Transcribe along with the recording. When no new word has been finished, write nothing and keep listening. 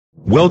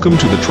Welcome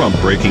to the Trump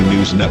Breaking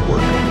News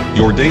Network,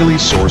 your daily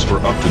source for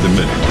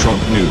up-to-the-minute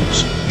Trump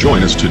news.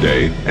 Join us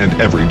today and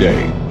every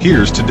day.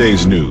 Here's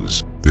today's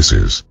news. This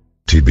is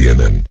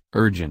TBNN.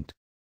 Urgent.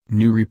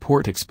 New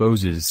report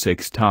exposes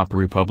 6 top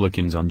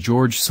Republicans on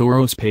George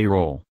Soros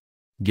payroll.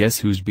 Guess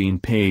who's being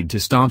paid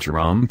to stop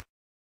Trump?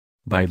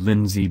 By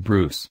Lindsay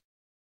Bruce.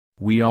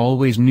 We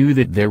always knew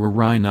that there were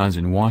RINOS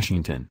in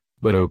Washington,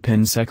 but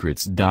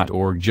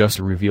OpenSecrets.org just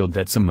revealed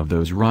that some of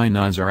those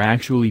RINOS are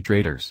actually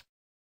traitors.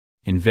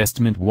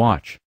 Investment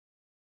Watch.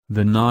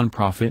 The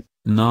nonprofit,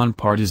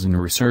 non-partisan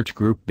research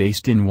group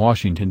based in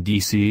Washington,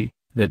 D.C.,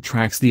 that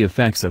tracks the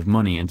effects of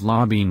money and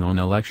lobbying on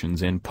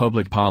elections and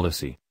public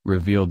policy,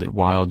 revealed that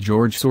while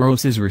George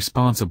Soros is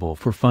responsible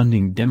for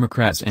funding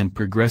Democrats and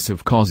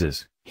progressive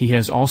causes, he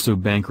has also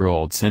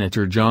bankrolled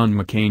Senator John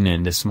McCain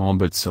and a small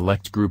but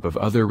select group of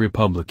other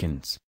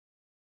Republicans.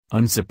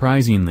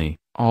 Unsurprisingly,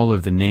 all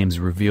of the names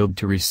revealed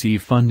to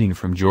receive funding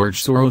from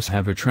George Soros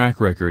have a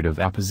track record of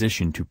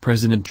opposition to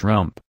President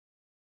Trump.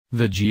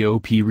 The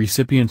GOP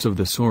recipients of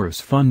the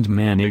Soros Fund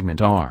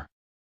Management are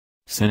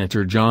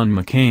Senator John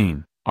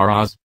McCain,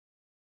 RINOS;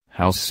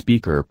 House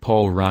Speaker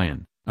Paul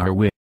Ryan,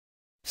 RINOS;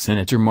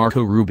 Senator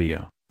Marco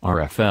Rubio,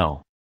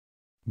 RFL;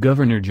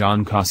 Governor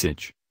John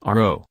Kasich,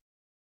 RO;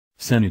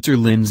 Senator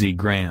Lindsey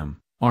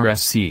Graham,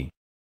 RSC;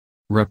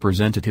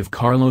 Representative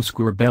Carlos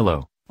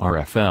Curbelo,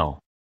 RFL.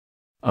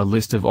 A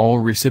list of all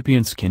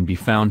recipients can be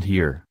found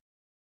here.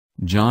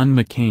 John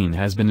McCain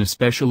has been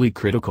especially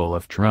critical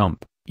of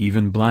Trump,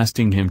 even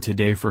blasting him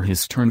today for his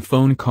stern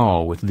phone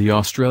call with the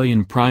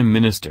Australian Prime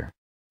Minister.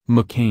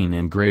 McCain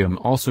and Graham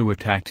also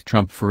attacked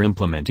Trump for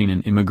implementing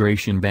an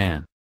immigration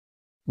ban.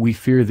 "We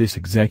fear this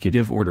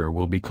executive order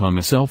will become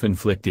a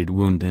self-inflicted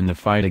wound in the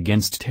fight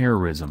against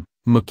terrorism,"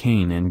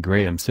 McCain and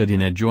Graham said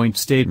in a joint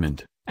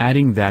statement,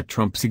 adding that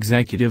Trump's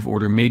executive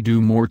order may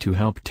do more to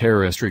help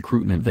terrorist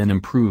recruitment than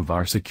improve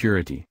our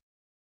security.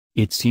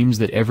 "It seems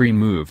that every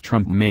move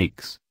Trump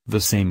makes,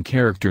 the same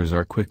characters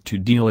are quick to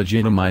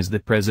delegitimize the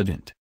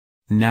president.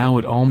 Now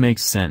it all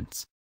makes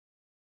sense."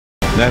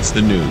 That's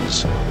the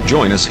news.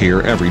 Join us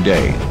here every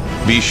day.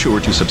 Be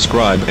sure to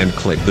subscribe and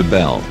click the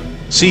bell.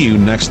 See you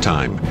next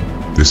time.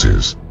 This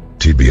is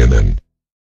TBNN.